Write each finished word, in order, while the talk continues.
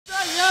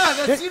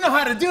You know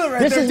how to do it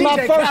right this there. This is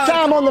my first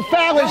time on the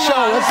Fallon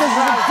show. This is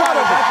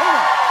incredible.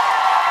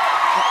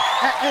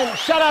 And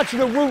shout out to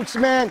the Roots,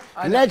 man.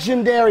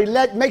 Legendary.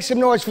 Make some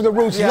noise for the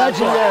Roots. Yeah,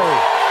 legendary.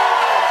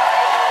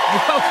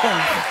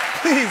 Welcome.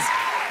 Please,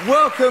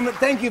 welcome.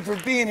 Thank you for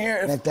being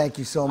here. Man, thank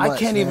you so much. I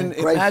can't even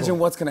imagine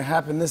what's going to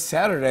happen this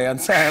Saturday on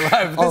Saturday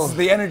Night Live. This is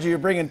the energy you're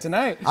bringing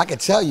tonight. I could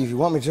tell you if you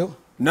want me to.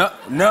 No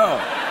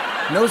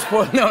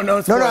spoil.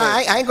 No,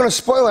 I ain't gonna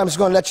spoil it. I'm just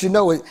gonna let you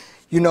know it.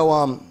 You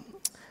know,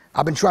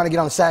 I've been trying to get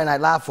on Saturday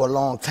Night Live for a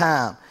long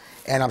time,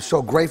 and I'm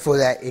so grateful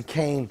that it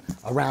came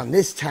around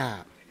this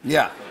time.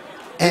 Yeah.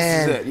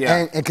 And this is it, yeah.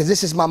 And because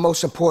this is my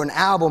most important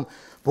album.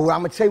 But what I'm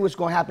gonna tell you what's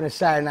gonna happen at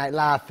Saturday Night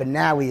Live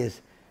finale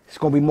is it's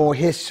gonna be more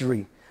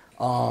history.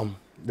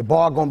 The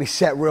bar gonna be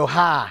set real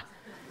high.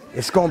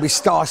 It's gonna be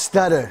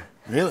star-studded.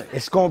 Really?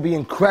 It's gonna be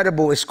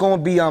incredible. It's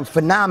gonna be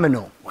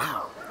phenomenal.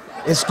 Wow.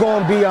 It's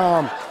gonna be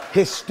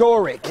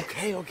historic.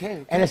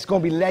 Okay. And it's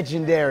gonna be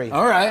legendary.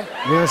 All right.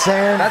 You know what I'm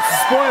saying? That's the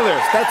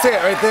spoilers. That's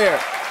it right there.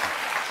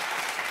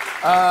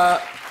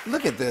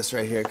 Look at this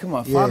right here. Come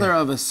on, Father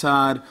of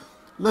Asahd.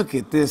 Look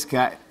at this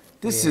guy.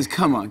 This is,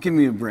 come on, give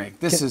me a break.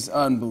 This is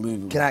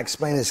unbelievable. Can I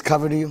explain this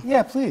cover to you?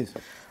 Yeah, please.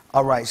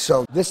 All right,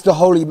 so this is the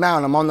Holy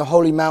Mountain. I'm on the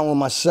Holy Mountain with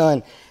my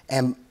son,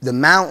 and the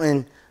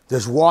mountain,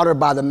 there's water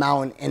by the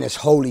mountain, and it's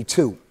holy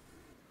too.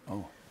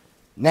 Oh.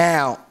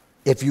 Now,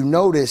 if you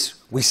notice,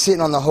 we're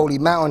sitting on the Holy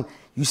Mountain.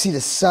 You see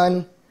the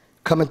sun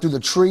coming through the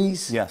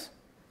trees? Yes.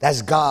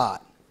 That's God.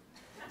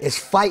 It's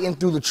fighting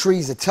through the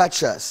trees to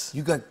touch us.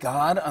 You got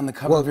God on the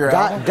cover of your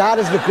album? God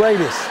is the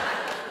greatest.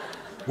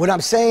 What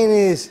I'm saying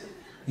is,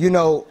 you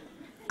know,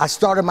 I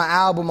started my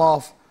album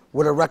off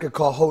with a record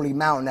called Holy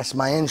Mountain. That's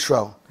my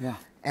intro. Yeah.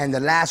 And the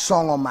last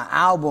song on my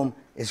album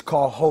is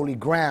called Holy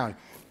Ground.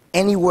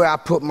 Anywhere I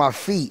put my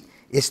feet,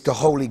 it's the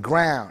holy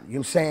ground. You know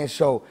what I'm saying?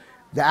 So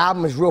the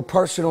album is real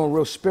personal and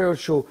real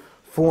spiritual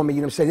for me.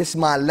 You know what I'm saying? This is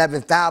my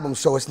 11th album,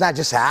 so it's not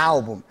just an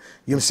album.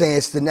 You know what I'm saying?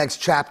 It's the next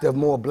chapter of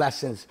more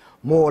blessings,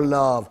 more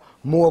love,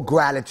 more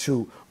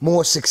gratitude,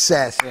 more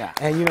success. Yeah.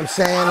 And you know what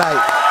I'm saying? Like,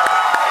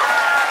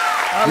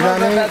 I love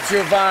that that's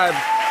your vibe,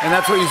 and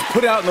that's what you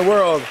put out in the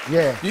world.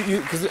 Yeah.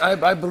 Because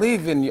I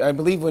believe in you. I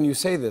believe when you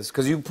say this,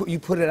 because you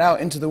put it out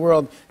into the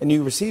world and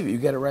you receive it, you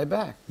get it right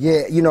back.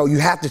 Yeah, you know, you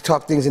have to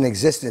talk things in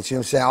existence. You know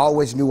what I'm saying? I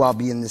always knew I'd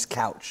be in this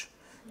couch.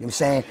 You know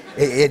what I'm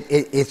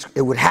saying?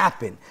 It would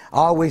happen. I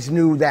always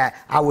knew that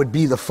I would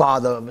be the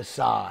Father of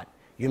Asahd.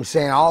 You know what I'm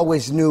saying? I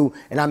always knew,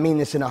 and I mean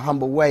this in a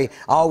humble way,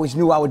 I always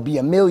knew I would be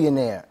a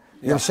millionaire.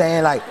 You know what I'm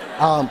saying? Like,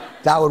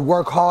 that I would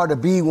work hard to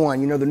be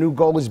one. You know, the new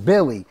goal is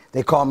Billy.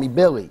 They call me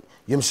Billy. You know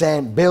what I'm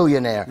saying?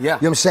 Billionaire. Yeah. You know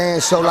what I'm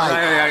saying? So, like,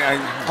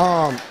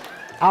 I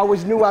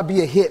always knew I'd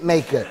be a hit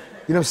maker. You know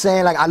what I'm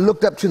saying? Like, I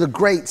looked up to the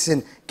greats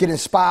and get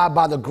inspired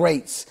by the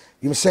greats.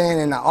 You know what I'm saying?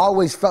 And I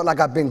always felt like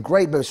I've been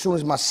great, but as soon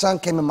as my son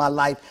came in my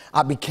life,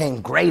 I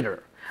became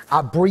greater.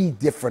 I breathe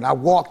different. I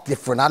walk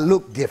different. I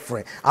look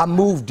different. I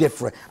move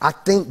different. I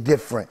think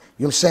different.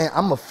 You know what I'm saying?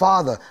 I'm a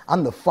father.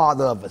 I'm the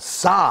Father of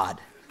Asahd.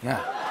 Yeah.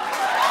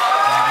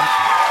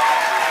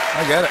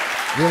 I get it.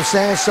 You know what I'm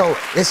saying? So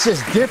it's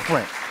just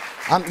different.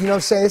 You know what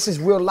I'm saying? This is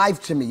real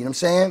life to me. You know what I'm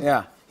saying?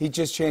 Yeah. He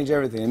just changed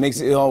everything. It makes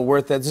it all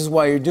worth it. This is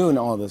why you're doing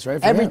all this,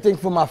 right? Everything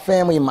for my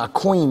family and my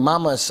queen,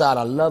 Mama Asahd.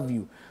 I love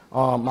you.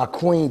 My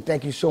queen,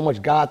 thank you so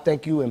much. God,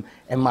 thank you.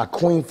 And my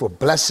queen for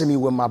blessing me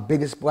with my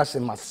biggest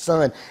blessing, my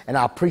son. And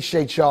I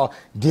appreciate y'all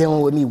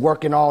dealing with me,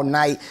 working all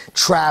night,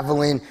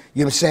 traveling,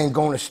 you know what I'm saying,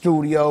 going to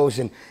studios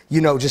and, you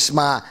know, just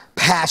my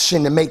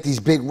passion to make these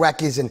big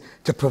records and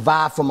to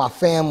provide for my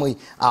family.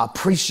 I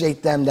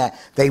appreciate them that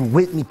they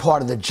with me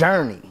part of the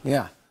journey.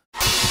 Yeah.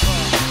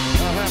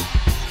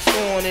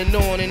 On and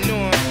on and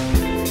on.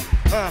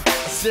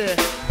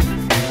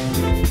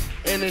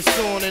 And it's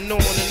on and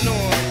on and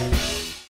on.